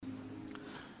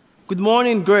Good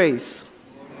morning, Grace.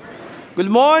 Good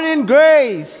morning,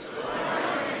 Grace.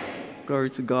 Glory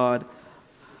to God.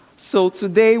 So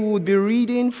today we will be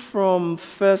reading from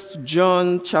 1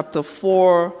 John chapter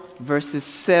 4, verses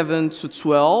 7 to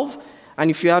 12.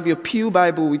 And if you have your Pew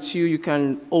Bible with you, you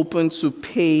can open to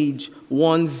page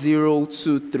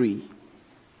 1023.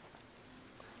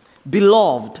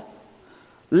 Beloved,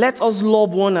 let us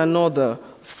love one another,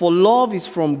 for love is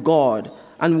from God,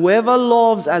 and whoever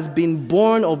loves has been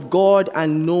born of God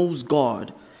and knows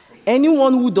God.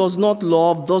 Anyone who does not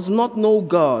love does not know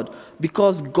God,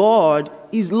 because God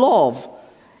is love.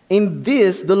 In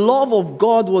this, the love of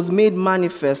God was made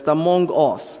manifest among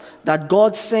us, that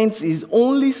God sent his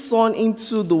only Son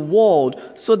into the world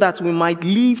so that we might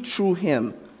live through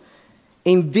him.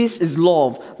 In this is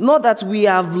love, not that we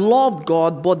have loved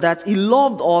God, but that he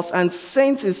loved us and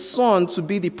sent his Son to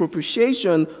be the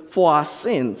propitiation for our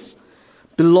sins.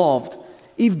 Beloved,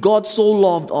 if God so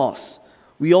loved us,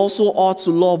 we also ought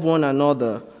to love one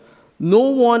another. No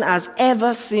one has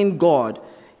ever seen God.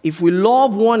 If we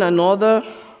love one another,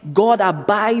 God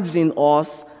abides in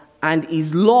us, and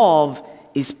his love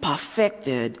is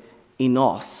perfected in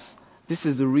us. This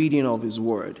is the reading of his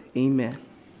word. Amen.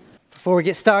 Before we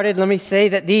get started, let me say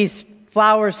that these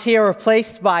flowers here are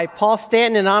placed by Paul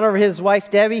Stanton in honor of his wife,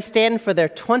 Debbie Stanton, for their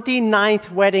 29th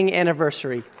wedding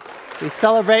anniversary. We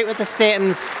celebrate with the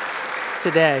Stantons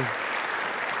today.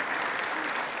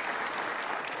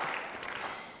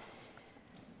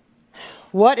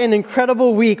 What an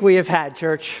incredible week we have had,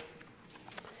 church.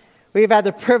 We have had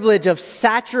the privilege of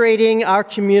saturating our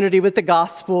community with the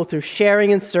gospel through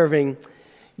sharing and serving.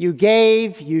 You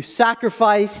gave, you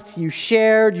sacrificed, you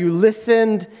shared, you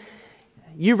listened.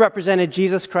 You represented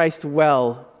Jesus Christ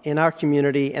well in our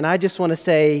community, and I just want to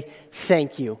say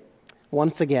thank you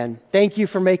once again. Thank you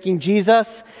for making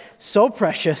Jesus so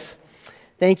precious.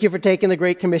 Thank you for taking the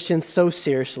Great Commission so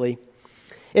seriously.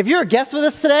 If you're a guest with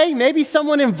us today, maybe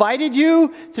someone invited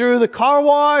you through the car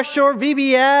wash or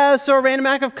VBS or random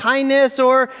act of kindness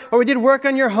or we did work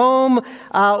on your home,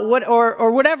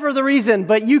 or whatever the reason,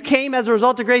 but you came as a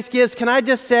result of Grace Gives. Can I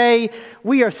just say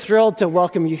we are thrilled to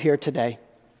welcome you here today.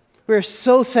 We're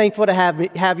so thankful to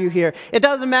have you here. It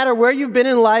doesn't matter where you've been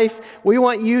in life. We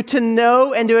want you to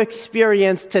know and to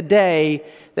experience today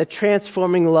the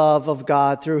transforming love of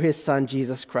God through his Son,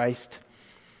 Jesus Christ.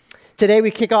 Today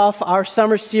we kick off our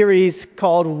summer series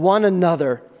called One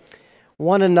Another.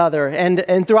 One Another.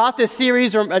 And throughout this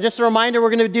series, just a reminder, we're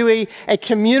going to do a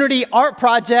community art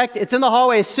project. It's in the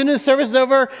hallway. As soon as the service is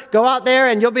over, go out there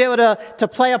and you'll be able to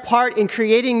play a part in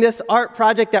creating this art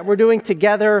project that we're doing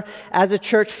together as a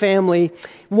church family.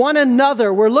 One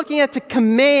Another. We're looking at the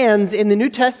commands in the New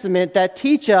Testament that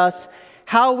teach us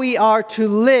how we are to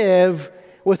live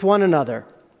with one another.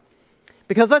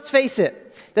 Because let's face it,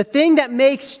 the thing that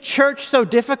makes church so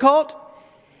difficult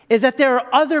is that there are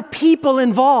other people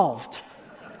involved.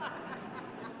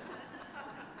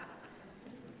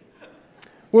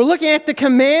 We're looking at the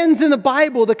commands in the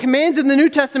Bible, the commands in the New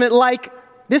Testament, like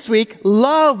this week,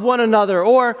 love one another,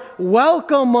 or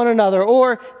welcome one another,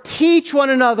 or teach one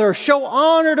another, show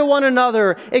honor to one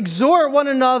another, exhort one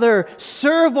another,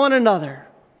 serve one another.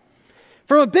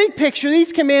 From a big picture,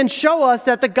 these commands show us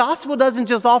that the gospel doesn't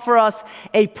just offer us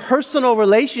a personal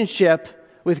relationship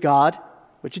with God,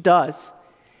 which it does.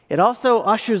 It also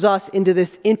ushers us into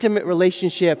this intimate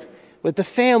relationship with the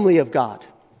family of God,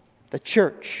 the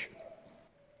church.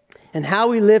 And how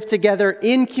we live together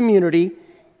in community,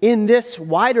 in this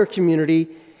wider community,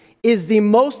 is the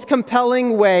most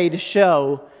compelling way to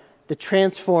show the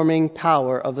transforming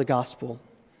power of the gospel.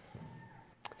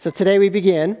 So today we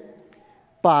begin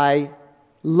by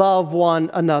love one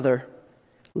another.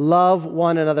 Love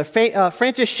one another.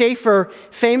 Francis Schaeffer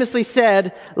famously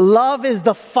said, love is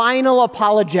the final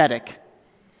apologetic.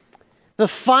 The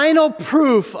final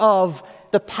proof of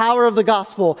the power of the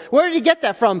gospel. Where did he get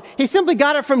that from? He simply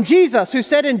got it from Jesus, who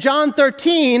said in John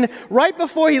 13, right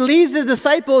before he leaves his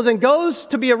disciples and goes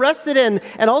to be arrested and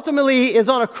ultimately is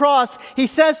on a cross, he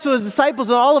says to his disciples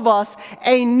and all of us,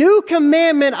 a new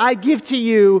commandment I give to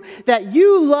you, that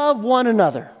you love one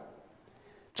another.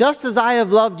 Just as I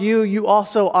have loved you, you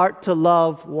also are to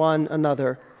love one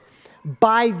another.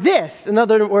 By this, in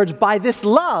other words, by this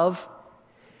love,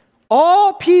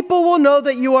 all people will know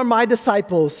that you are my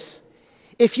disciples,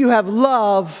 if you have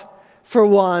love for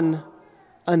one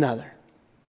another.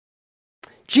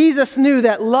 Jesus knew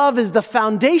that love is the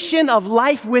foundation of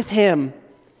life with him,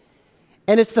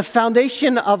 and it's the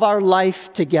foundation of our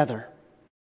life together.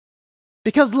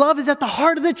 Because love is at the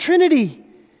heart of the Trinity.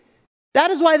 That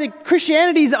is why the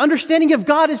Christianity's understanding of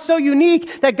God is so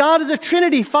unique, that God is a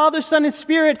Trinity, Father, Son, and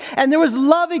Spirit, and there was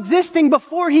love existing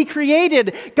before He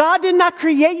created. God did not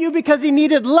create you because He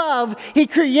needed love. He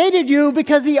created you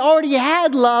because He already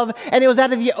had love, and it was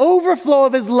out of the overflow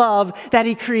of His love that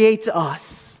He creates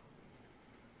us.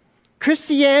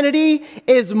 Christianity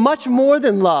is much more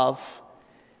than love,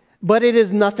 but it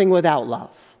is nothing without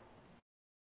love.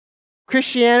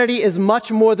 Christianity is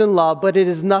much more than love, but it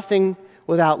is nothing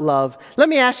without love. Let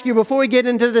me ask you, before we get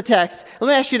into the text, let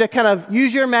me ask you to kind of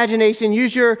use your imagination,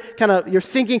 use your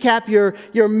thinking cap,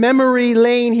 your memory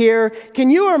lane here. Can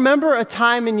you remember a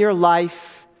time in your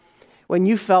life when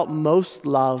you felt most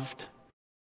loved,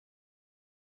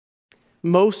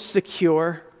 most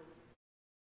secure,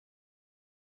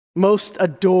 most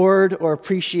adored or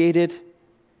appreciated?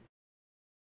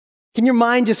 Can your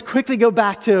mind just quickly go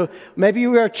back to maybe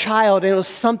you were a child and it was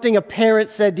something a parent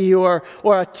said to you or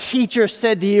a teacher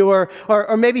said to you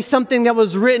or maybe something that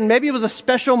was written. Maybe it was a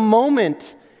special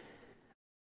moment,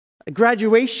 a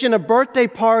graduation, a birthday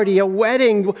party, a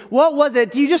wedding. What was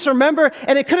it? Do you just remember?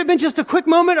 And it could have been just a quick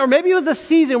moment, or maybe it was a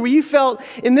season where you felt,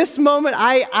 in this moment,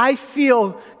 I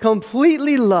feel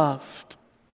completely loved.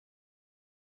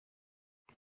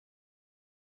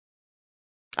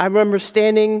 I remember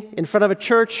standing in front of a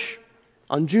church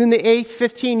on June the 8th,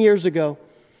 15 years ago.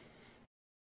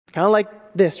 Kind of like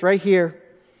this right here.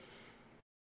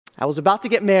 I was about to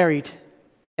get married,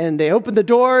 and they opened the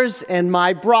doors, and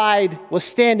my bride was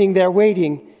standing there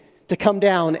waiting to come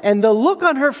down. And the look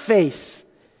on her face,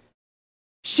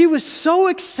 she was so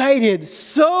excited,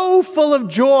 so full of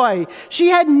joy. She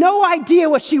had no idea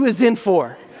what she was in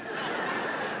for.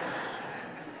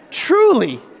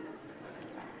 Truly.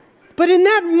 But in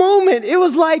that moment, it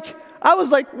was like, I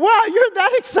was like, wow, you're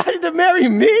that excited to marry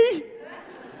me?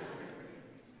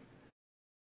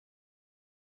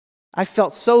 I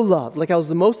felt so loved, like I was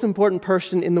the most important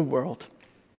person in the world.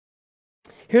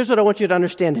 Here's what I want you to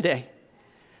understand today.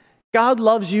 God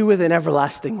loves you with an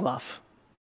everlasting love.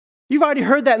 You've already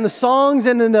heard that in the songs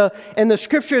and in the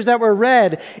scriptures that were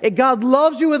read. God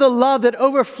loves you with a love that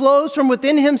overflows from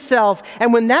within Himself.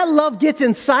 And when that love gets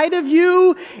inside of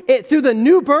you, through the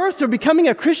new birth or becoming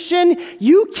a Christian,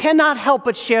 you cannot help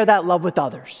but share that love with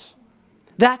others.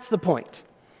 That's the point.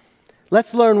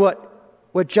 Let's learn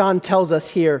what John tells us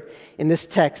here in this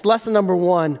text. Lesson number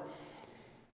 1,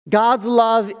 God's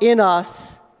love in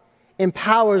us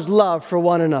empowers love for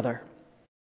one another.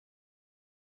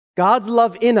 God's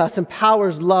love in us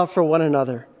empowers love for one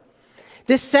another.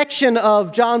 This section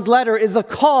of John's letter is a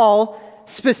call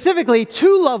specifically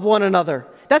to love one another.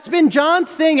 That's been John's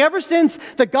thing ever since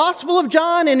the Gospel of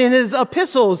John and in his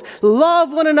epistles.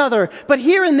 Love one another. But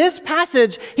here in this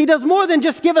passage, he does more than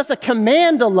just give us a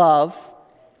command to love.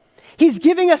 He's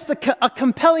giving us a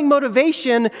compelling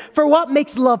motivation for what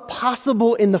makes love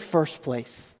possible in the first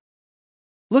place.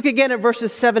 Look again at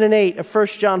verses 7 and 8 of 1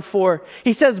 John 4.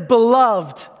 He says,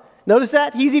 beloved. Notice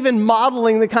that? He's even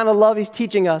modeling the kind of love he's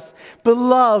teaching us.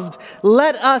 Beloved,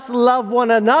 let us love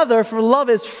one another, for love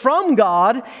is from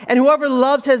God, and whoever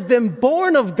loves has been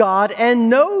born of God and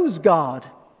knows God.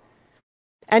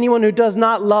 Anyone who does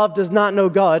not love does not know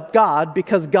God,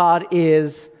 because God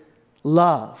is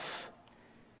love.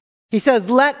 He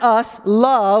says, let us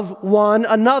love one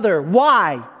another.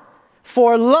 Why?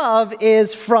 For love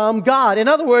is from God. In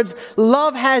other words,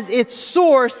 love has its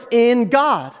source in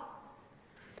God.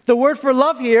 The word for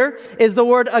love here is the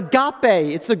word agape.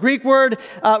 It's the Greek word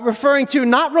referring to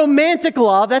not romantic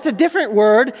love, that's a different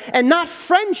word, and not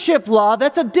friendship love,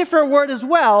 that's a different word as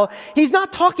well. He's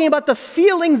not talking about the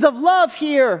feelings of love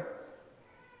here.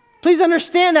 Please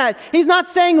understand that. He's not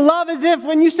saying love as if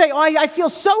when you say, oh, I feel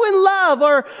so in love,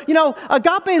 or,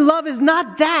 agape love is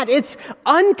not that. It's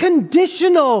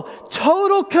unconditional,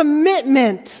 total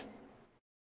commitment.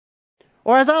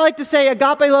 Or as I like to say,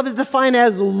 agape love is defined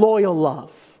as loyal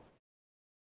love.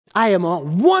 I am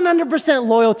 100%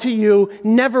 loyal to you,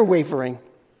 never wavering.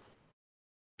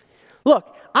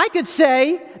 Look, I could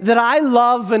say that I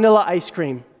love vanilla ice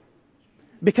cream,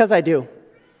 because I do.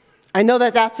 I know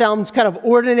that sounds kind of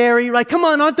ordinary, right? Come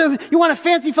on, you want a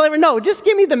fancy flavor? No, just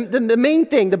give me the main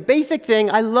thing, the basic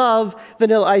thing. I love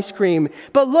vanilla ice cream.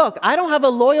 But look, I don't have a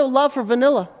loyal love for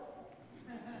vanilla.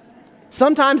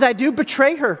 Sometimes I do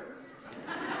betray her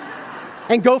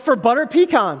and go for butter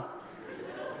pecan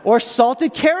or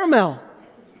salted caramel.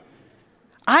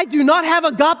 I do not have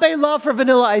agape love for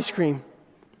vanilla ice cream.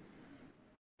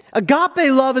 Agape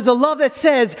love is a love that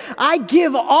says, I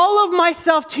give all of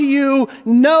myself to you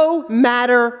no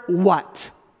matter what.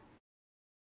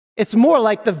 It's more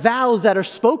like the vows that are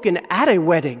spoken at a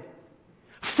wedding.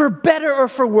 for better or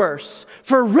for worse,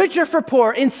 for rich or for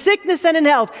poor, in sickness and in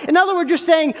health. In other words, you're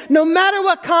saying, no matter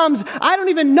what comes, I don't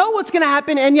even know what's going to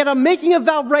happen, and yet I'm making a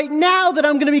vow right now that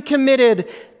I'm going to be committed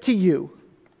to you.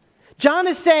 John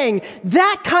is saying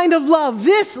that kind of love,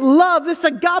 this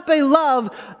agape love,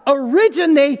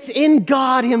 originates in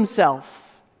God himself.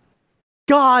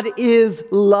 God is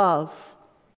love.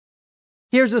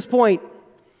 Here's this point.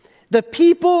 The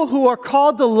people who are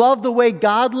called to love the way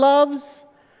God loves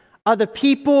are the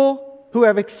people who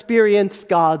have experienced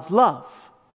God's love.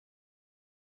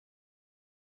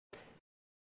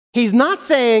 He's not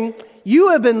saying, you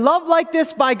have been loved like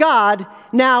this by God,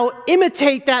 now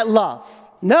imitate that love.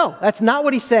 No, that's not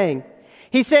what he's saying.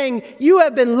 He's saying, you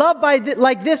have been loved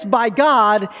like this by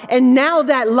God, and now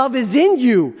that love is in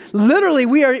you. Literally,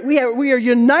 we are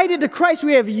united to Christ.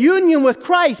 We have union with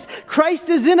Christ. Christ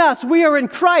is in us. We are in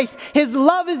Christ. His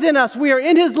love is in us. We are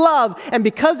in His love. And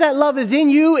because that love is in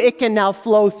you, it can now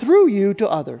flow through you to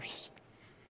others.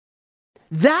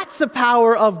 That's the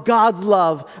power of God's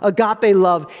love, agape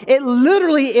love. It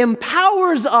literally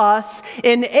empowers us,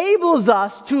 enables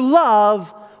us to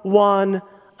love one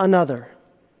another.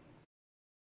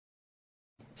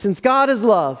 Since God is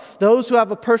love, those who have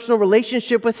a personal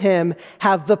relationship with Him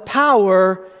have the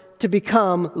power to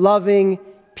become loving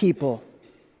people.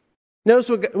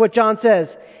 Notice what John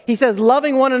says. He says,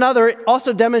 loving one another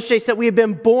also demonstrates that we have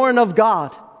been born of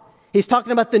God. He's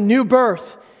talking about the new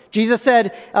birth. Jesus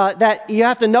said that you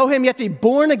have to know Him, you have to be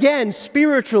born again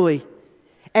spiritually.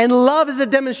 And love is a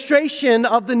demonstration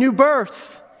of the new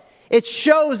birth. It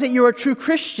shows that you're a true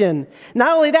Christian.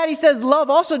 Not only that, he says love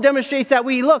also demonstrates that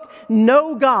we,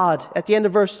 know God at the end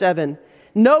of verse 7.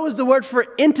 Know is the word for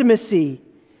intimacy.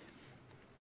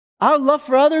 Our love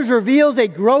for others reveals a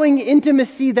growing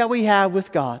intimacy that we have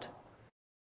with God.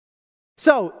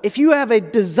 So, if you have a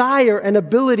desire and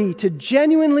ability to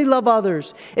genuinely love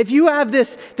others, if you have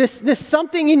this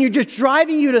something in you just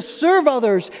driving you to serve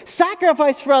others,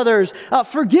 sacrifice for others,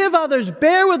 forgive others,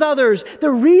 bear with others, the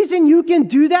reason you can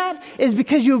do that is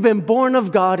because you've been born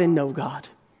of God and know God.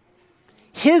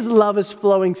 His love is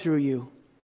flowing through you.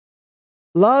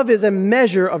 Love is a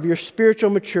measure of your spiritual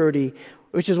maturity,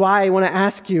 which is why I want to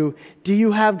ask you, do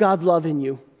you have God's love in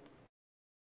you?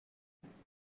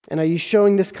 And are you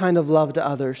showing this kind of love to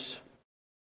others?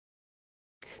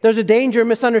 There's a danger in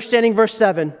misunderstanding verse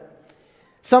 7.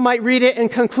 Some might read it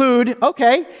and conclude,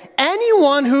 okay,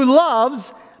 anyone who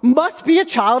loves must be a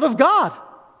child of God,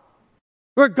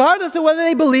 regardless of whether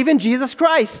they believe in Jesus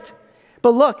Christ.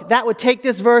 But look, that would take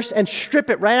this verse and strip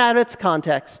it right out of its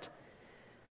context.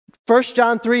 1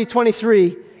 John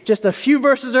 3:23, just a few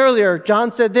verses earlier,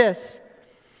 John said this,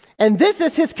 and this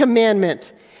is His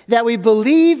commandment, that we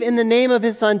believe in the name of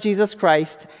His Son, Jesus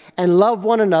Christ, and love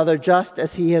one another just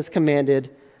as He has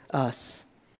commanded us.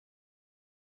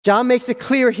 John makes it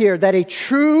clear here that a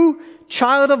true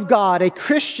child of God, a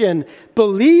Christian,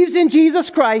 believes in Jesus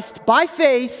Christ by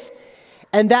faith,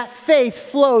 and that faith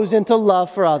flows into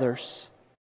love for others.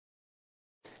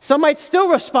 Some might still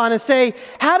respond and say,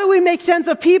 how do we make sense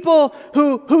of people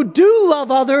who do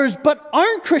love others but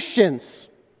aren't Christians?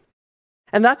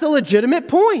 And that's a legitimate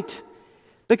point.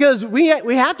 Because we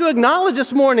have to acknowledge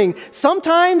this morning,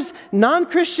 sometimes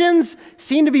non-Christians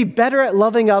seem to be better at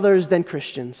loving others than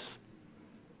Christians.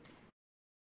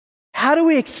 How do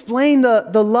we explain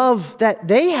the love that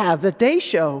they have, that they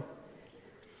show?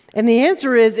 And the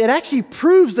answer is, it actually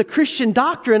proves the Christian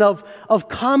doctrine of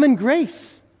common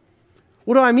grace.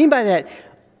 What do I mean by that?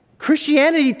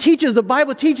 Christianity teaches, the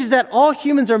Bible teaches that all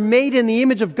humans are made in the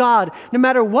image of God. No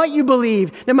matter what you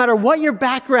believe, no matter what your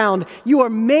background, you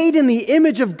are made in the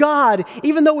image of God.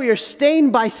 Even though we are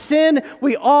stained by sin,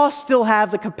 we all still have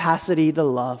the capacity to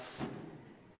love.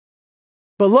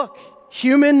 But look,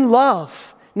 human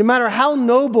love, no matter how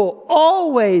noble,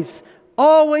 always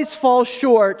falls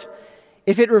short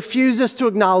if it refuses to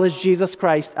acknowledge Jesus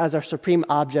Christ as our supreme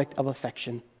object of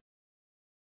affection.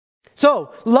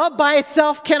 So, love by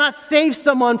itself cannot save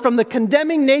someone from the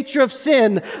condemning nature of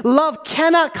sin. Love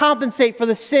cannot compensate for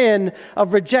the sin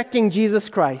of rejecting Jesus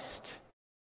Christ.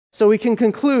 So we can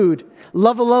conclude,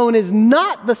 love alone is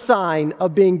not the sign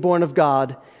of being born of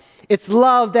God. It's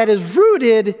love that is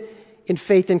rooted in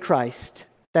faith in Christ.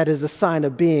 That is a sign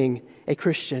of being a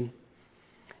Christian.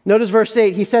 Notice verse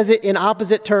 8, he says it in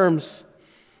opposite terms.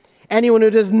 Anyone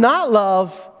who does not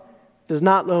love does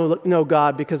not know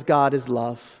God, because God is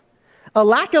love. A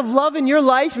lack of love in your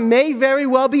life may very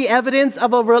well be evidence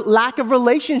of a lack of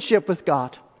relationship with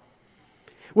God.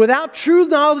 Without true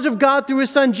knowledge of God through His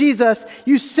Son Jesus,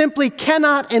 you simply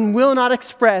cannot and will not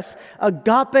express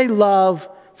agape love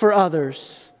for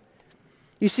others.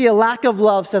 You see, a lack of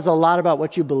love says a lot about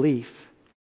what you believe.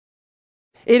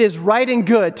 It is right and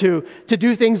good to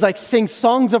do things like sing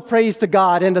songs of praise to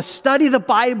God and to study the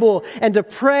Bible and to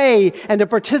pray and to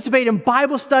participate in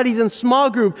Bible studies and small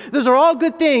group. Those are all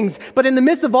good things. But in the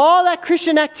midst of all that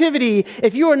Christian activity,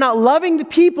 if you are not loving the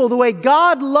people the way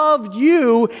God loved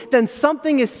you, then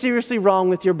something is seriously wrong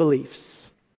with your beliefs.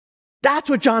 That's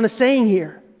what John is saying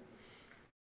here.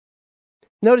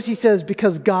 Notice he says,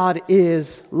 because God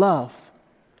is love.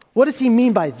 What does he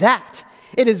mean by that?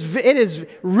 It is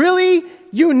really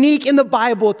unique in the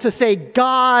Bible to say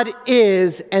God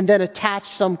is and then attach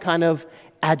some kind of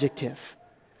adjective.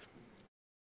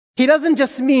 He doesn't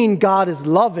just mean God is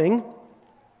loving,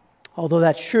 although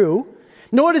that's true,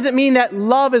 nor does it mean that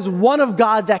love is one of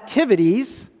God's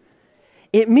activities.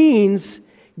 It means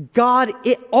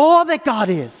all that God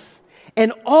is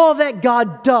and all that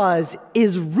God does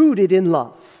is rooted in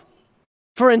love.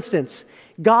 For instance,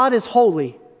 God is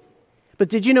holy, but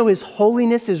did you know His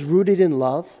holiness is rooted in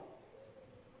love?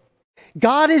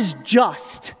 God is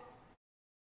just.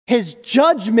 His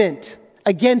judgment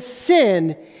against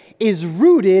sin is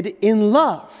rooted in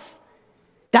love.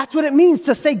 That's what it means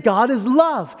to say God is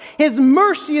love. His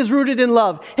mercy is rooted in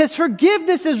love. His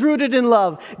forgiveness is rooted in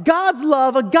love. God's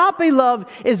love, agape love,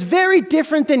 is very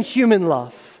different than human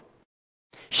love.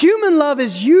 Human love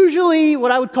is usually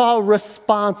what I would call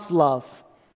response love.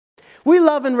 We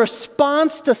love in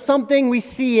response to something we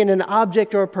see in an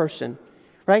object or a person.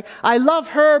 Right? I love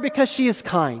her because she is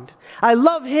kind. I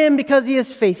love him because he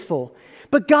is faithful.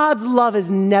 But God's love is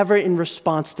never in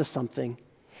response to something.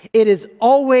 It is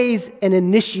always an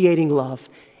initiating love.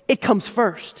 It comes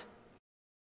first.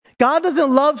 God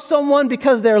doesn't love someone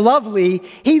because they're lovely.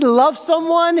 He loves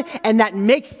someone and that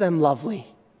makes them lovely.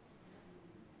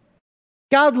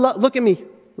 God, look at me.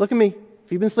 Look at me.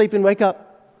 If you've been sleeping, wake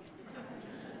up.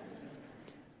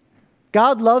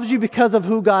 God loves you because of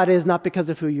who God is, not because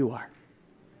of who you are.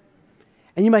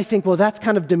 And you might think, well, that's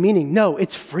kind of demeaning. No,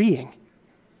 it's freeing.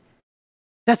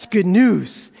 That's good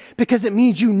news because it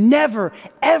means you never,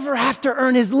 ever have to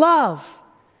earn His love.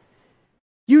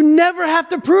 You never have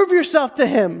to prove yourself to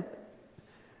Him.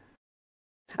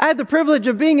 I had the privilege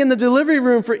of being in the delivery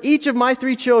room for each of my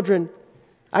 3 children.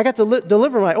 I got to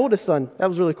deliver my oldest son. That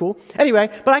was really cool. Anyway,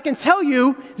 but I can tell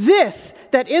you this,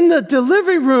 that in the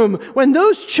delivery room, when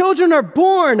those children are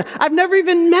born, I've never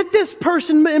even met this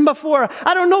person before.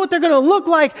 I don't know what they're going to look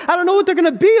like. I don't know what they're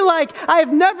going to be like. I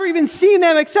have never even seen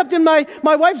them except in my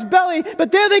wife's belly.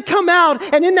 But there they come out,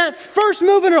 and in that first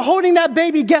movement of holding that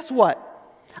baby, guess what?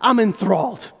 I'm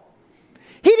enthralled.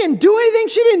 He didn't do anything.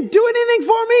 She didn't do anything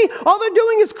for me. All they're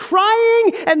doing is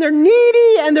crying, and they're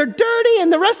needy, and they're dirty,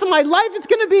 and the rest of my life, it's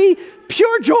going to be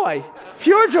pure joy.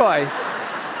 Pure joy.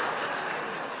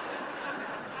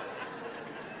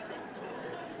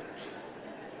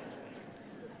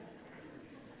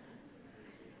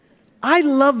 I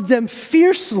loved them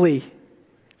fiercely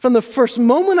from the first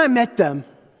moment I met them.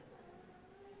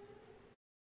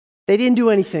 They didn't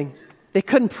do anything. They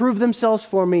couldn't prove themselves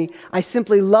for me. I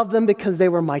simply loved them because they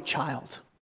were my child.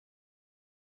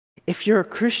 If you're a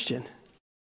Christian,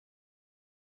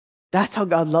 that's how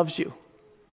God loves you.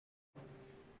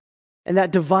 And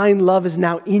that divine love is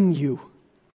now in you.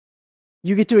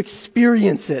 You get to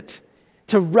experience it,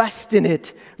 to rest in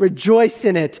it, rejoice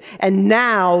in it. And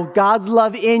now God's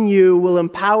love in you will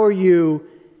empower you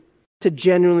to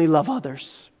genuinely love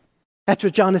others. That's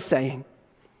what John is saying.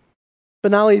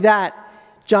 But not only that,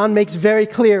 John makes very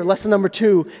clear, lesson number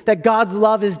 2, that God's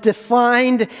love is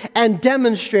defined and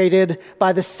demonstrated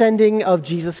by the sending of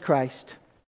Jesus Christ.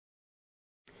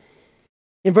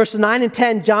 In verses 9 and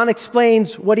 10, John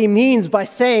explains what he means by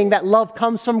saying that love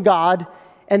comes from God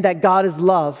and that God is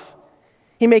love.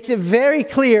 He makes it very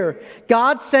clear.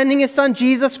 God sending His Son,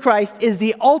 Jesus Christ, is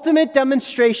the ultimate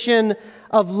demonstration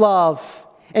of love.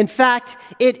 In fact,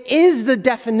 it is the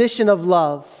definition of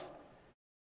love.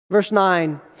 Verse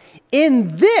 9,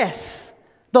 in this,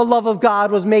 the love of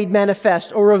God was made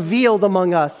manifest or revealed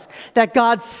among us, that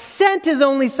God sent His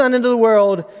only Son into the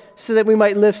world so that we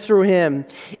might live through Him.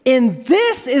 In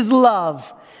this is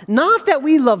love, not that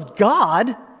we loved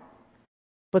God,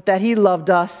 but that He loved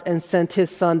us and sent His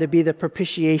Son to be the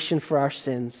propitiation for our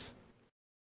sins.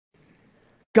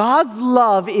 God's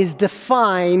love is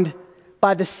defined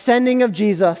by the sending of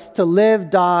Jesus to live,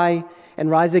 die, and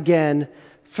rise again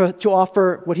to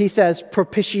offer what He says,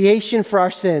 propitiation for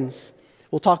our sins.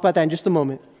 We'll talk about that in just a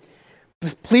moment.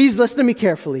 But please listen to me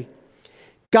carefully.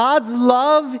 God's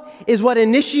love is what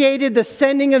initiated the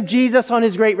sending of Jesus on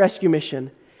His great rescue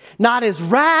mission. Not His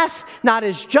wrath, not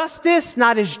His justice,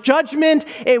 not His judgment.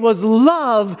 It was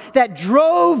love that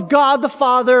drove God the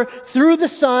Father through the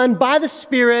Son by the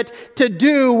Spirit to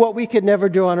do what we could never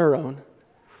do on our own.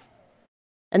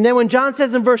 And then when John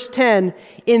says in verse 10,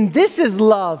 "In this is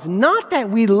love, not that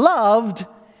we loved,"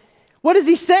 what is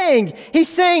he saying? He's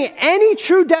saying any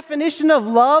true definition of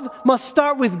love must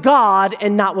start with God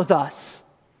and not with us.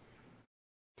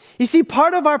 You see,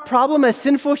 part of our problem as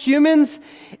sinful humans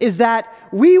is that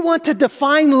we want to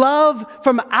define love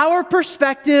from our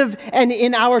perspective and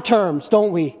in our terms,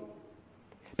 don't we?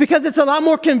 Because it's a lot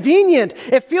more convenient.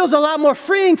 It feels a lot more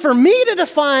freeing for me to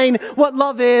define what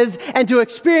love is and to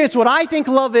experience what I think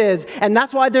love is. And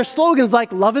that's why there's slogans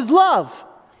like "love is love."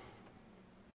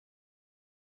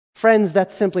 Friends,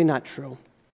 that's simply not true.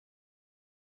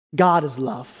 God is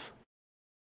love.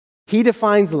 He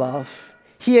defines love.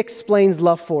 He explains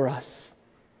love for us.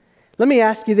 Let me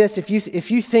ask you this, if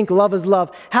you think love is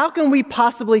love, how can we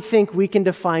possibly think we can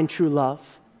define true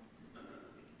love?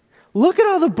 Look at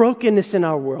all the brokenness in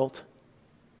our world.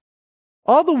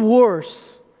 All the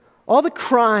wars, all the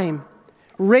crime,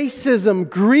 racism,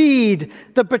 greed,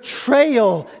 the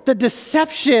betrayal, the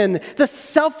deception, the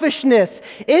selfishness.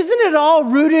 Isn't it all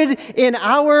rooted in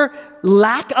our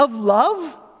lack of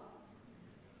love?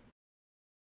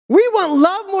 We want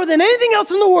love more than anything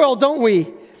else in the world, don't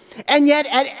we? And yet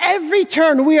at every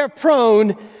turn we are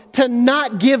prone to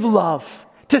not give love,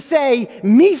 to say,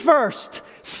 "Me first,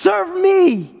 serve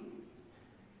me."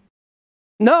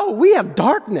 No, we have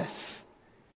darkness.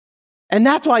 And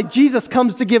that's why Jesus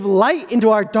comes to give light into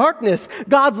our darkness.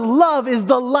 God's love is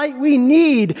the light we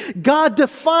need. God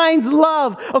defines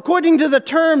love according to the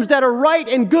terms that are right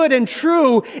and good and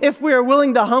true if we are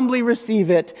willing to humbly receive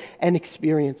it and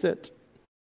experience it.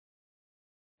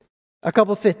 A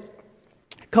couple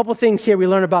things here we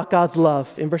learn about God's love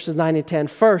in verses 9 and 10.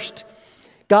 First,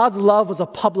 God's love was a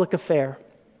public affair.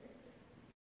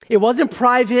 It wasn't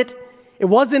private. It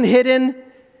wasn't hidden.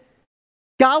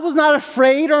 God was not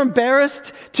afraid or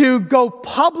embarrassed to go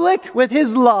public with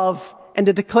his love and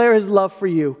to declare his love for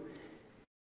you.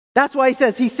 That's why he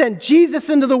says he sent Jesus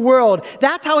into the world.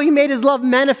 That's how he made his love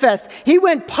manifest. He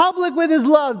went public with his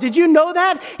love. Did you know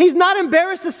that? He's not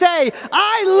embarrassed to say,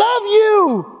 "I love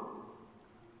you."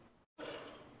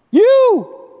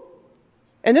 You.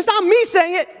 And it's not me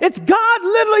saying it. It's God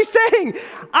literally saying,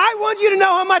 "I want you to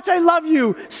know how much I love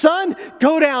you. Son,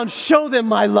 go down, show them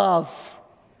my love."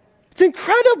 It's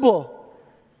incredible.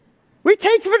 We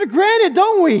take it for granted,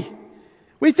 don't we?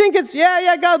 We think it's,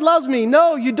 yeah, God loves me.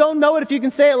 No, you don't know it if you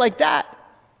can say it like that.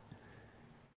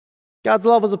 God's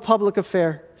love was a public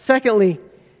affair. Secondly,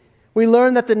 we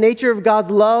learn that the nature of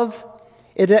God's love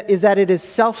is that it is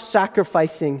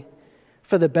self-sacrificing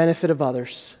for the benefit of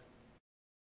others.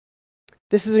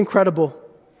 This is incredible.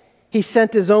 He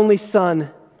sent his only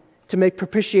Son to make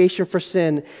propitiation for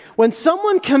sin. When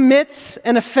someone commits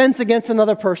an offense against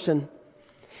another person,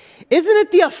 isn't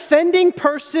it the offending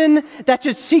person that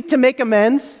should seek to make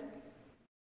amends?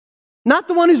 Not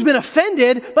the one who's been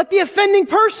offended, but the offending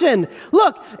person.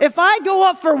 Look, if I go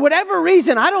up for whatever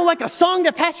reason, I don't like a song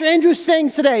that Pastor Andrew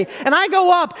sings today, and I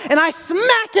go up and I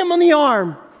smack him on the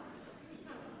arm.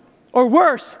 Or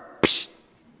worse, psh.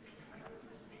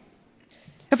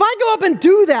 If I go up and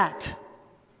do that,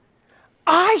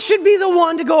 I should be the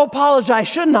one to go apologize,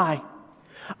 shouldn't I?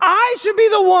 I should be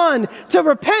the one to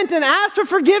repent and ask for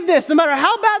forgiveness, no matter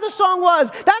how bad the song was.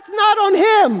 That's not on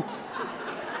him.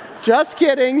 Just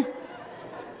kidding.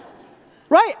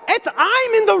 Right?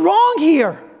 I'm in the wrong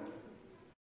here.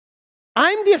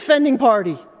 I'm the offending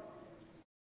party.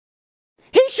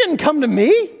 He shouldn't come to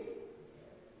me.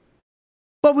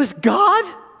 But with God,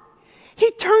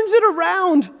 he turns it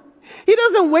around. He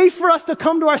doesn't wait for us to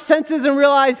come to our senses and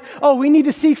realize, oh, we need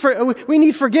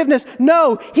forgiveness.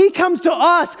 No, he comes to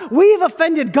us. We've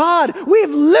offended God. We've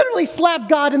literally slapped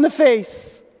God in the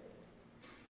face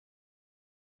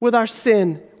with our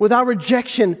sin, with our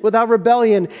rejection, with our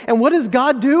rebellion. And what does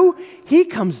God do? He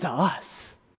comes to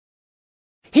us.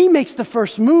 He makes the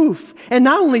first move. And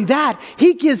not only that,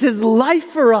 he gives his life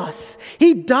for us.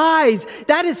 He dies.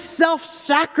 That is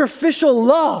self-sacrificial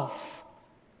love.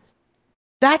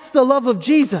 That's the love of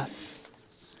Jesus.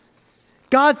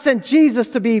 God sent Jesus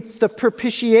to be the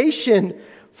propitiation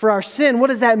for our sin. What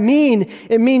does that mean?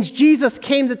 It means Jesus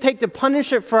came to take the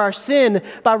punishment for our sin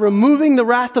by removing the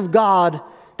wrath of God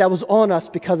that was on us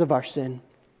because of our sin.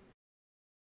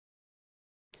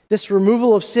 This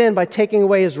removal of sin by taking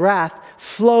away his wrath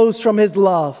flows from his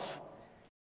love.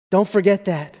 Don't forget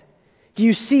that. Do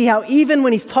you see how even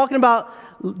when he's talking about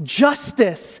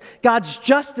justice, God's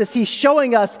justice, he's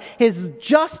showing us his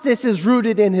justice is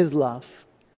rooted in his love.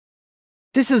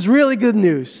 This is really good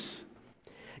news.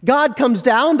 God comes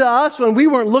down to us when we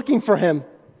weren't looking for him.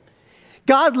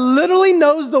 God literally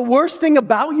knows the worst thing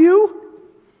about you,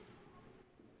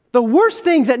 the worst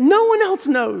things that no one else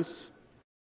knows.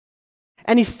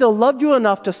 And he still loved you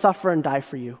enough to suffer and die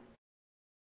for you.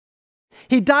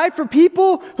 He died for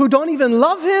people who don't even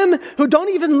love him, who don't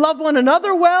even love one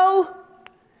another well.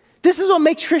 This is what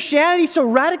makes Christianity so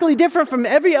radically different from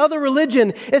every other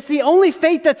religion. It's the only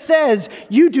faith that says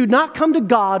you do not come to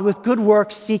God with good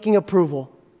works seeking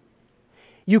approval.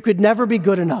 You could never be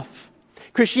good enough.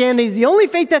 Christianity is the only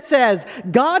faith that says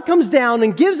God comes down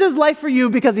and gives his life for you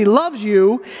because he loves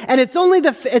you, and it's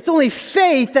only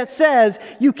faith that says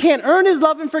you can't earn his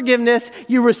love and forgiveness,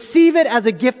 you receive it as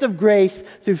a gift of grace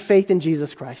through faith in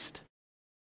Jesus Christ.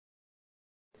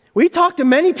 We talked to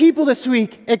many people this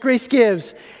week at Grace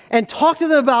Gives and talked to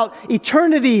them about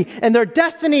eternity and their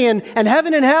destiny and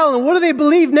heaven and hell and what do they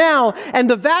believe now. And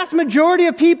the vast majority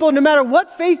of people, no matter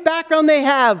what faith background they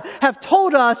have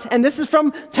told us, and this is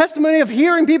from testimony of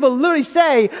hearing people literally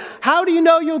say, how do you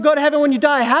know you'll go to heaven when you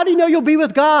die? How do you know you'll be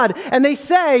with God? And they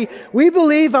say, we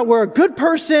believe that we're a good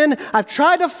person. I've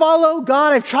tried to follow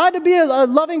God. I've tried to be a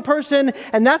loving person,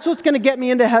 and that's what's going to get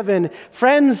me into heaven.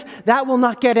 Friends, that will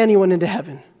not get anyone into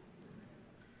heaven.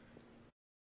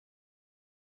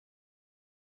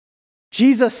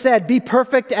 Jesus said, be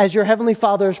perfect as your heavenly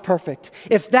Father is perfect.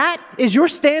 If that is your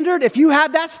standard, if you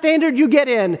have that standard, you get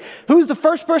in. Who's the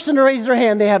first person to raise their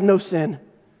hand? They have no sin.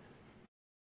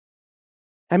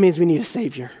 That means we need a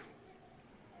Savior.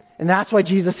 And that's why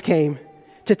Jesus came,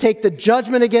 to take the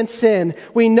judgment against sin.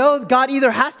 We know God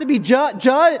either has to be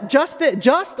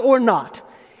just or not.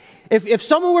 If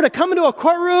someone were to come into a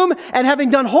courtroom and having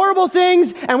done horrible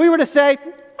things, and we were to say,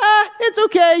 it's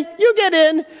okay, you get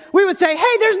in, we would say,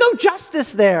 hey, there's no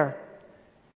justice there.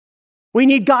 We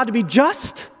need God to be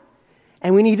just,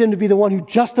 and we need him to be the one who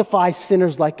justifies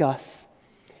sinners like us.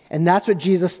 And that's what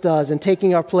Jesus does in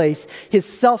taking our place, his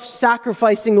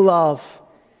self-sacrificing love.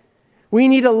 We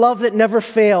need a love that never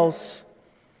fails.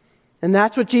 And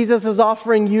that's what Jesus is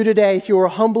offering you today if you are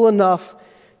humble enough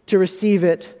to receive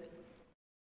it.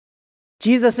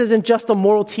 Jesus isn't just a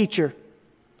moral teacher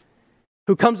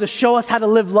who comes to show us how to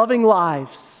live loving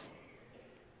lives.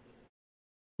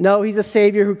 No, he's a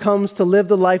Savior who comes to live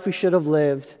the life we should have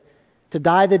lived, to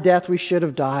die the death we should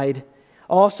have died,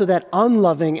 also that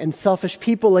unloving and selfish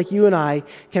people like you and I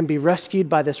can be rescued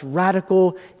by this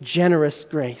radical, generous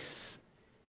grace.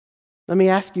 Let me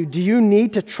ask you, do you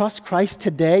need to trust Christ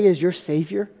today as your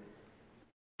Savior?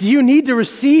 Do you need to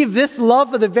receive this love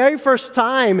for the very first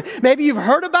time? Maybe you've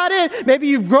heard about it, maybe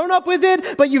you've grown up with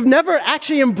it, but you've never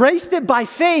actually embraced it by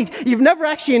faith. You've never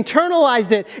actually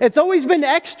internalized it. It's always been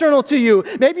external to you.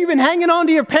 Maybe you've been hanging on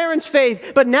to your parents'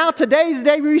 faith, but now today's the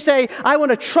day where you say, I want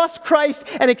to trust Christ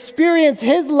and experience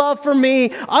his love for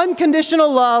me,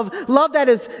 unconditional love that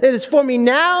is for me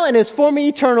now and is for me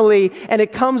eternally, and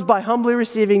it comes by humbly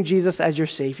receiving Jesus as your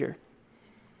Savior.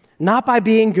 Not by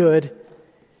being good,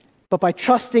 but by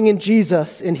trusting in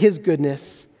Jesus, in his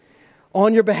goodness,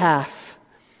 on your behalf.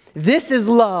 This is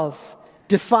love,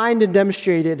 defined and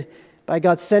demonstrated by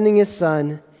God sending his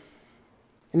Son.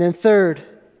 And then third,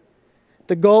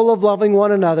 the goal of loving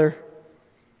one another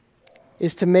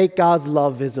is to make God's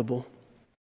love visible.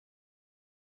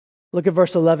 Look at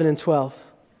verse 11 and 12.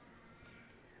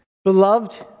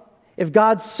 Beloved, if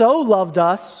God so loved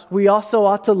us, we also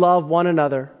ought to love one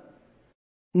another.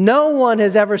 No one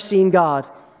has ever seen God.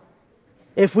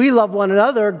 If we love one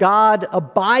another, God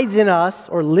abides in us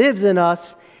or lives in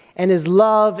us, and his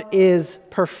love is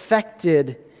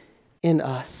perfected in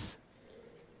us.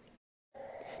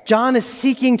 John is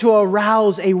seeking to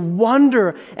arouse a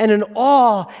wonder and an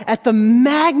awe at the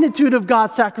magnitude of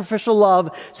God's sacrificial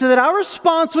love so that our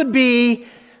response would be,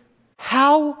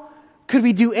 how could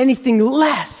we do anything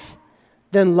less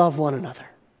than love one another?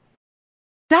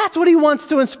 That's what he wants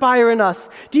to inspire in us.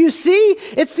 Do you see?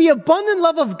 It's the abundant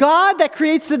love of God that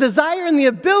creates the desire and the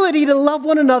ability to love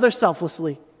one another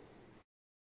selflessly.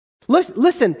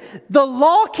 Listen, the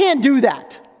law can't do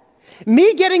that.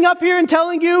 Me getting up here and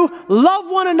telling you, love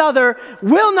one another,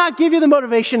 will not give you the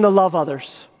motivation to love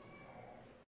others.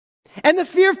 And the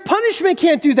fear of punishment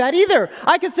can't do that either.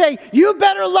 I could say, you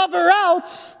better love or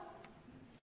else.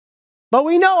 But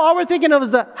we know all we're thinking of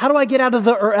is how do I get out of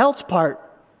the or else part?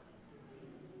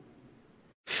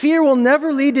 Fear will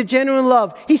never lead to genuine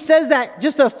love. He says that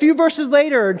just a few verses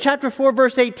later in chapter 4,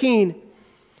 verse 18.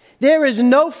 There is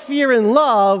no fear in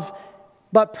love,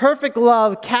 but perfect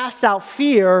love casts out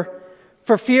fear,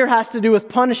 for fear has to do with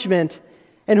punishment,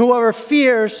 and whoever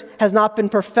fears has not been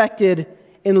perfected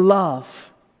in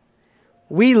love.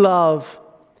 We love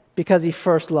because he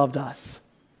first loved us.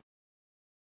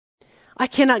 I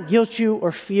cannot guilt you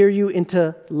or fear you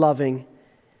into loving,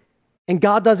 and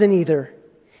God doesn't either.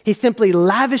 He simply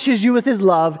lavishes you with his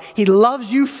love. He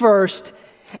loves you first,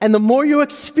 And the more you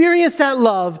experience that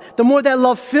love, the more that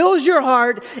love fills your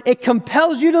heart, it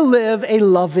compels you to live a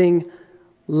loving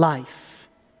life.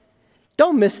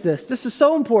 Don't miss this. This is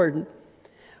so important.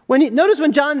 Notice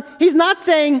when John, he's not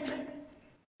saying,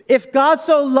 if God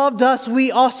so loved us,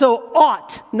 we also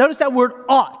ought. Notice that word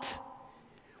ought.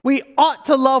 We ought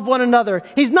to love one another.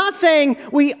 He's not saying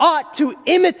we ought to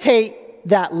imitate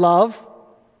that love.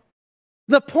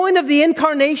 The point of the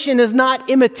incarnation is not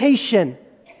imitation.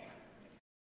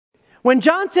 When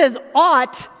John says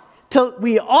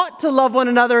we ought to love one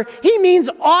another, he means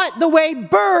ought the way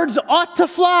birds ought to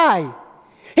fly.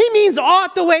 He means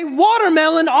ought the way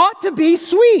watermelon ought to be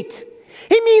sweet.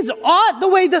 He means ought the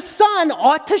way the sun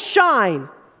ought to shine.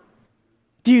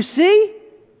 Do you see?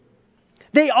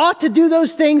 They ought to do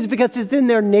those things because it's in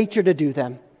their nature to do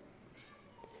them.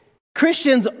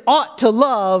 Christians ought to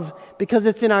love because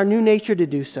it's in our new nature to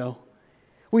do so.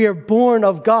 We are born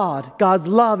of God. God's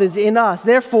love is in us.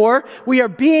 Therefore, we are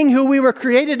being who we were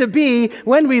created to be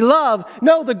when we love.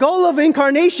 No, the goal of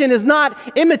incarnation is not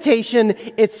imitation,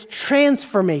 it's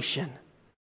transformation.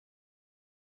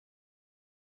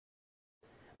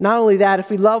 Not only that, if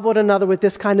we love one another with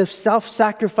this kind of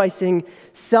self-sacrificing,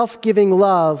 self-giving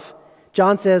love,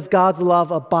 John says God's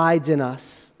love abides in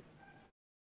us.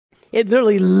 It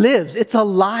literally lives. It's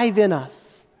alive in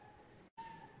us.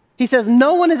 He says,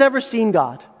 no one has ever seen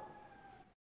God.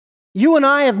 You and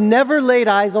I have never laid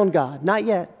eyes on God. Not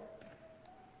yet.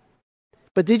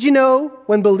 But did you know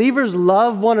when believers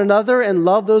love one another and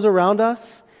love those around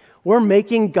us, we're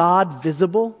making God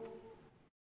visible?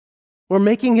 We're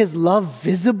making His love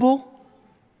visible.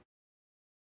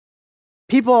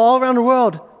 People all around the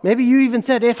world, maybe you even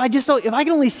said, if I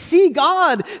can only see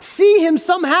God, see Him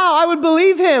somehow, I would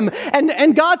believe Him.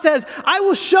 And God says, I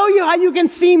will show you how you can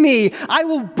see me. I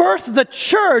will birth the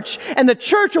church, and the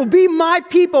church will be my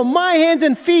people, my hands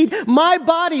and feet, my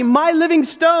body, my living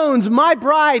stones, my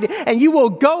bride. And you will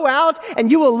go out and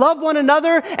you will love one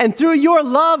another, and through your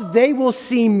love, they will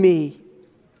see me.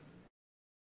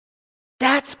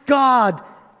 That's God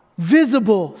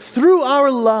visible through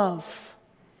our love.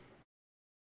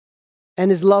 And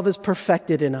His love is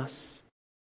perfected in us.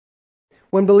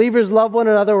 When believers love one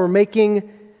another,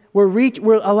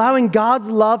 we're allowing God's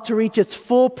love to reach its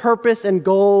full purpose and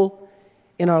goal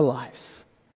in our lives.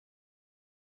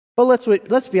 But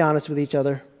let's be honest with each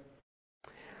other.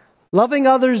 Loving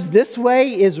others this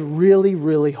way is really,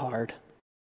 really hard.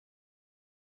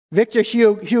 Victor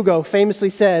Hugo famously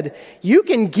said, "You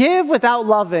can give without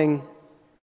loving,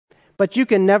 but you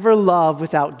can never love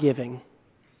without giving."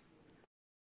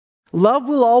 Love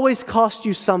will always cost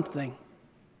you something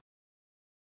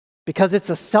because it's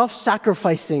a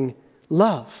self-sacrificing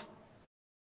love.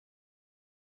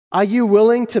 Are you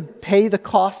willing to pay the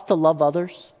cost to love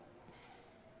others?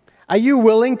 Are you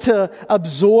willing to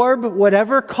absorb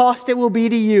whatever cost it will be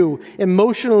to you,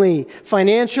 emotionally,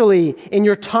 financially, in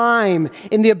your time,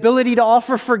 in the ability to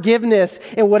offer forgiveness,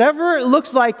 and whatever it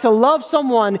looks like to love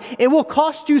someone, it will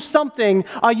cost you something.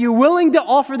 Are you willing to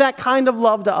offer that kind of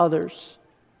love to others?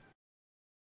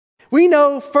 We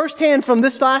know firsthand from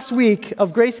this last week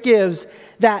of Grace Gives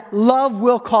that love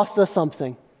will cost us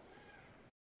something.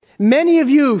 Many of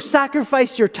you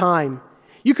sacrificed your time.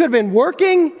 You could have been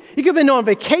working, you could have been on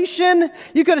vacation,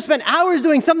 you could have spent hours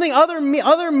doing something other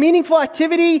meaningful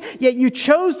activity, yet you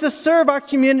chose to serve our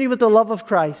community with the love of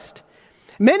Christ.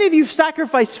 Many of you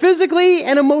sacrificed physically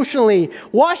and emotionally.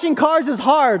 Washing cars is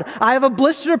hard. I have a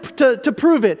blister to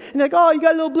prove it. And you're like, oh, you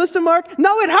got a little blister mark?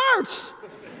 No, it hurts.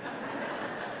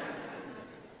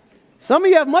 Some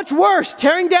of you have much worse,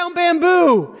 tearing down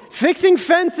bamboo, fixing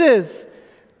fences,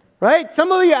 right?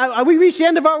 Some of you, we reached the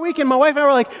end of our week and my wife and I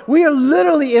were like, we are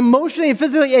literally emotionally and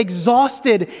physically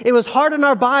exhausted. It was hard on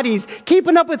our bodies.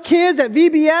 Keeping up with kids at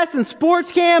VBS and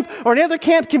sports camp or any other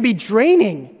camp can be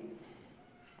draining.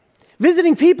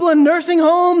 Visiting people in nursing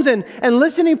homes and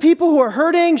listening to people who are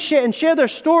hurting and share their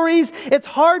stories, it's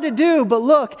hard to do. But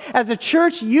look, as a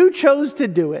church, you chose to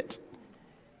do it.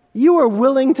 You are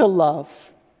willing to love.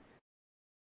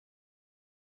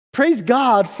 Praise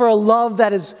God for a love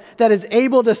that is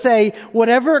able to say,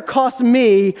 whatever it costs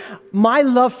me, my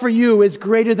love for you is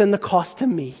greater than the cost to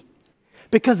me.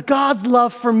 Because God's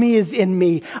love for me is in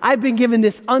me. I've been given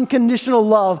this unconditional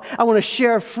love. I want to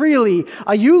share freely.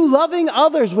 Are you loving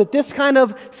others with this kind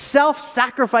of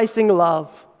self-sacrificing love?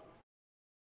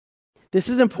 This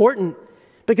is important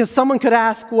because someone could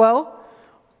ask, well,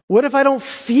 what if I don't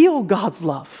feel God's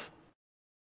love?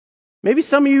 Maybe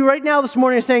some of you right now this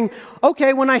morning are saying,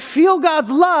 okay, when I feel God's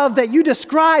love that you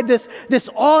describe, this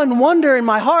awe and wonder in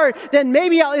my heart, then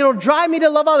maybe it'll drive me to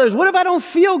love others. What if I don't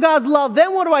feel God's love?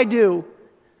 Then what do I do?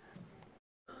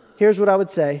 here's what I would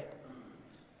say.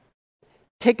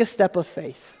 Take a step of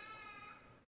faith.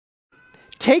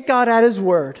 Take God at His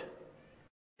word.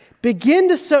 Begin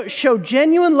to show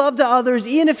genuine love to others,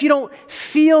 even if you don't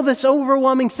feel this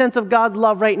overwhelming sense of God's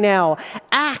love right now.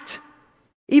 Act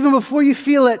even before you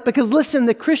feel it, because listen,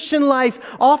 the Christian life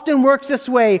often works this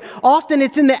way. Often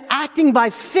it's in the acting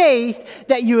by faith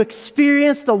that you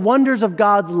experience the wonders of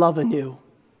God's love anew.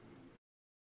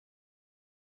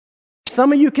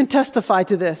 Some of you can testify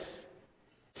to this.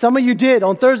 Some of you did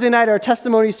on Thursday night, our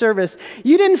testimony service.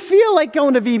 You didn't feel like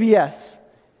going to VBS.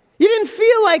 You didn't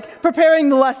feel like preparing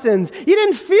the lessons. You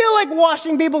didn't feel like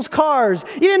washing people's cars.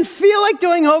 You didn't feel like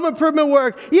doing home improvement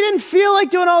work. You didn't feel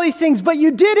like doing all these things, but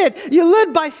you did it. You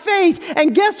lived by faith.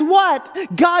 And guess what?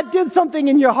 God did something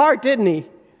in your heart, didn't He?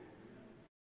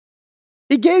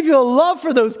 He gave you a love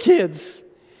for those kids.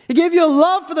 He gave you a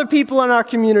love for the people in our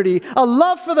community, a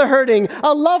love for the hurting,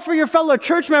 a love for your fellow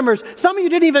church members. Some of you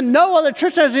didn't even know other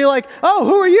church members, and you're like, oh,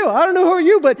 who are you? I don't know who are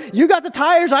you, but you got the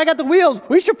tires, I got the wheels.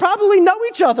 We should probably know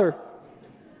each other.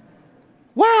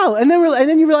 Wow. And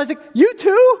then you realize, like, you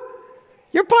too?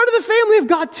 You're part of the family of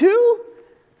God too?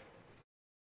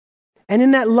 And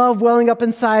in that love welling up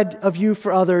inside of you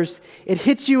for others, it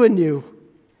hits you anew.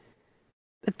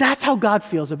 That's how God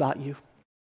feels about you.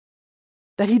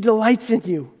 That He delights in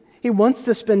you. He wants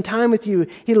to spend time with you.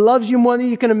 He loves you more than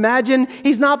you can imagine.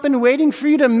 He's not been waiting for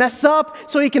you to mess up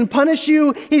so He can punish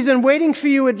you. He's been waiting for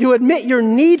you to admit your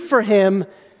need for Him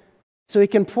so He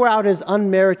can pour out His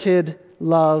unmerited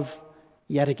love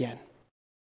yet again.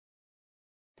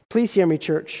 Please hear me,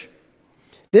 church.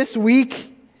 This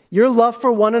week, your love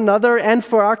for one another and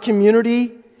for our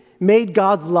community made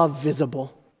God's love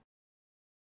visible.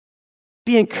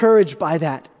 Be encouraged by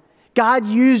that. God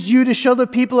used you to show the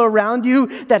people around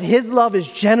you that His love is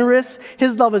generous,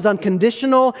 His love is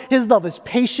unconditional, His love is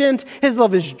patient, His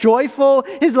love is joyful,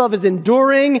 His love is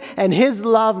enduring, and His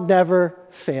love never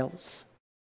fails.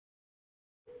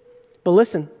 But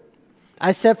listen,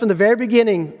 I said from the very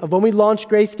beginning of when we launched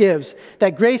Grace Gives,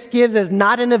 that Grace Gives is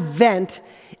not an event,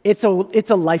 it's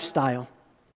a lifestyle.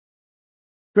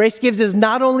 Grace Gives is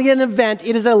not only an event,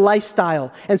 it is a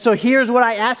lifestyle. And so here's what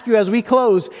I ask you as we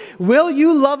close. Will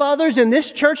you love others in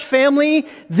this church family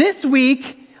this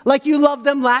week like you loved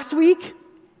them last week?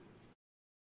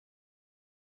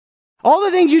 All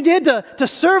the things you did to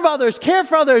serve others, care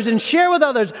for others, and share with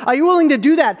others, are you willing to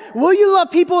do that? Will you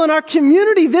love people in our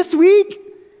community this week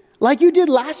like you did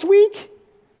last week?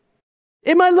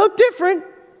 It might look different.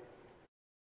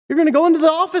 You're going to go into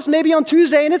the office maybe on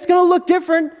Tuesday and it's going to look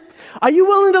different. Are you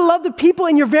willing to love the people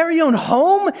in your very own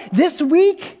home this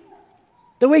week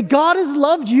the way God has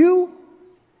loved you?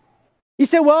 You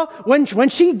say, well, when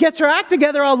she gets her act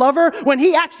together, I'll love her. When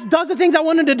he does the things I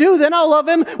want him to do, then I'll love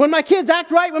him. When my kids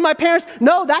act right, when my parents...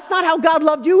 No, that's not how God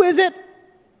loved you, is it?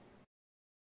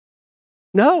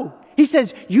 No. He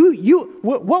says,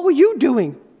 what were you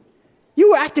doing?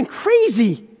 You were acting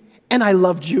crazy, and I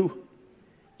loved you.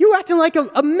 You were acting like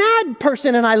a mad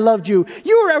person, and I loved you.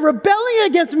 You were rebelling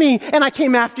against me, and I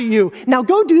came after you. Now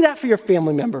go do that for your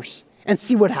family members and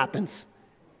see what happens.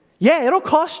 Yeah, it'll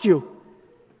cost you.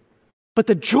 But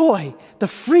the joy, the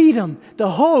freedom, the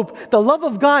hope, the love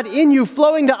of God in you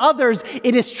flowing to others,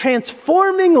 it is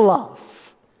transforming love.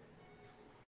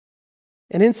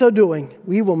 And in so doing,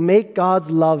 we will make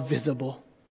God's love visible.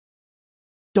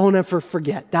 Don't ever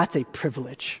forget, that's a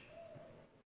privilege.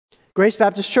 Grace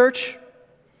Baptist Church,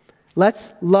 let's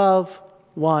love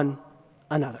one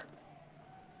another.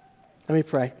 Let me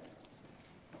pray.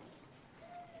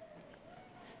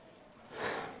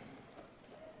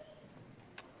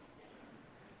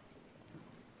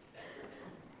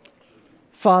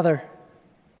 Father,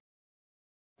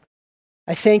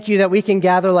 I thank you that we can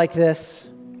gather like this,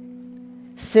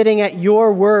 sitting at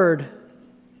your word,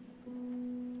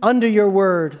 under your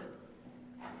word,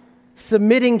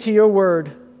 submitting to your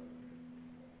word.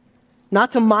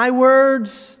 Not to my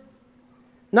words,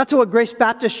 not to what Grace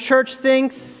Baptist Church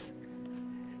thinks,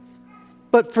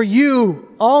 but for you,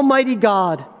 Almighty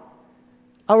God,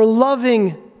 our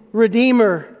loving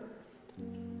Redeemer,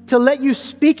 to let you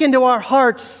speak into our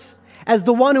hearts as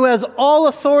the one who has all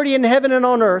authority in heaven and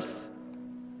on earth.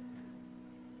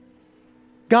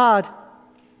 God,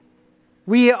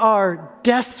 we are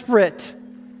desperate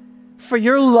for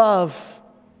your love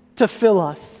to fill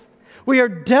us. We are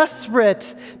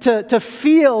desperate to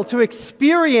feel, to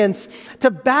experience,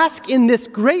 to bask in this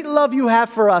great love you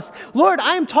have for us. Lord,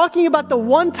 I am talking about the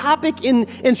one topic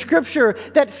in Scripture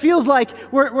that feels like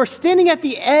we're standing at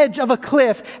the edge of a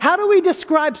cliff. How do we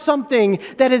describe something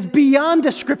that is beyond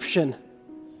description?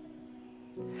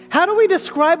 How do we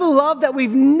describe a love that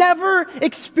we've never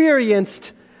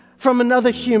experienced from another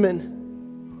human?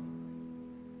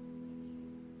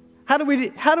 How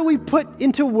do we put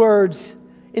into words,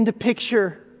 into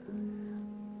picture,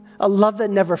 a love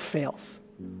that never fails?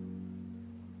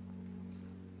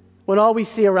 When all we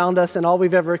see around us and all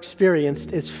we've ever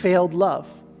experienced is failed love.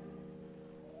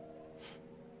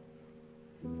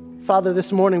 Father,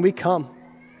 this morning we come.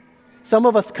 Some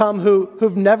of us come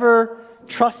who've never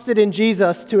trusted in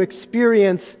Jesus to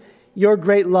experience your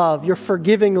great love, your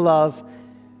forgiving love.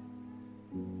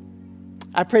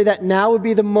 I pray that now would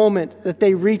be the moment that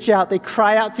they reach out, they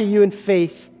cry out to you in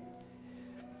faith.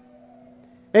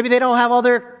 Maybe they don't have all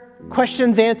their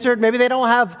questions answered. Maybe they don't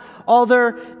have all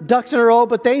their ducks in a row,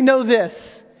 but they know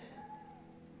this,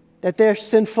 that they're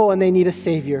sinful and they need a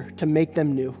Savior to make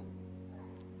them new.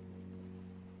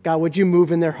 God, would you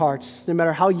move in their hearts, no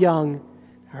matter how young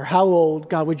or how old?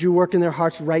 God, would you work in their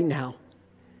hearts right now?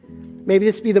 Maybe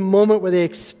this be the moment where they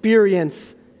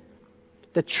experience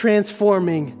the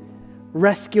transforming,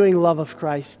 rescuing love of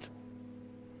Christ.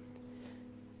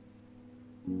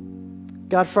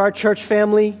 God, for our church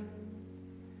family,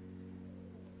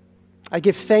 I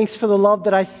give thanks for the love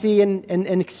that I see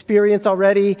and experience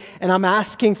already. And I'm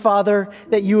asking, Father,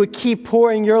 that you would keep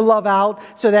pouring your love out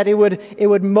so that it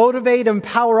would motivate,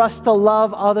 empower us to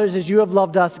love others as you have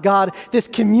loved us. God, this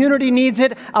community needs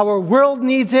it. Our world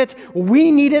needs it.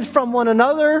 We need it from one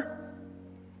another.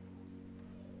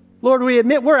 Lord, we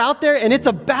admit we're out there and it's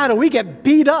a battle. We get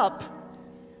beat up.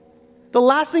 The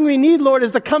last thing we need, Lord,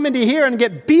 is to come into here and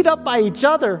get beat up by each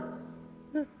other.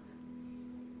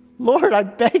 Lord, I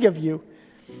beg of you,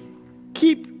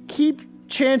 keep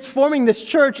transforming this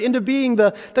church into being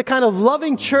the kind of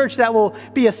loving church that will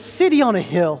be a city on a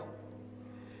hill.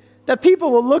 That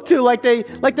people will look to like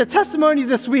the testimonies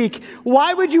this week.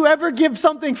 Why would you ever give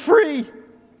something free?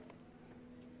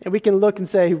 And we can look and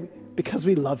say, because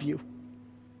we love you.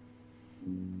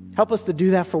 Help us to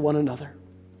do that for one another.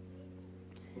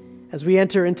 As we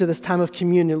enter into this time of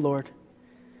communion, Lord,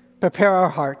 prepare our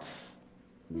hearts.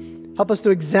 Help us to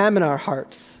examine our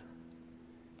hearts.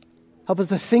 Help us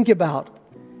to think about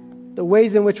the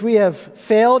ways in which we have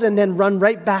failed and then run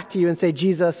right back to you and say,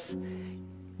 Jesus,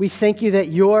 we thank you that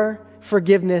your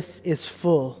forgiveness is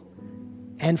full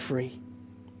and free.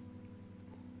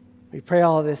 We pray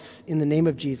all of this in the name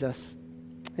of Jesus.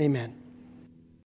 Amen.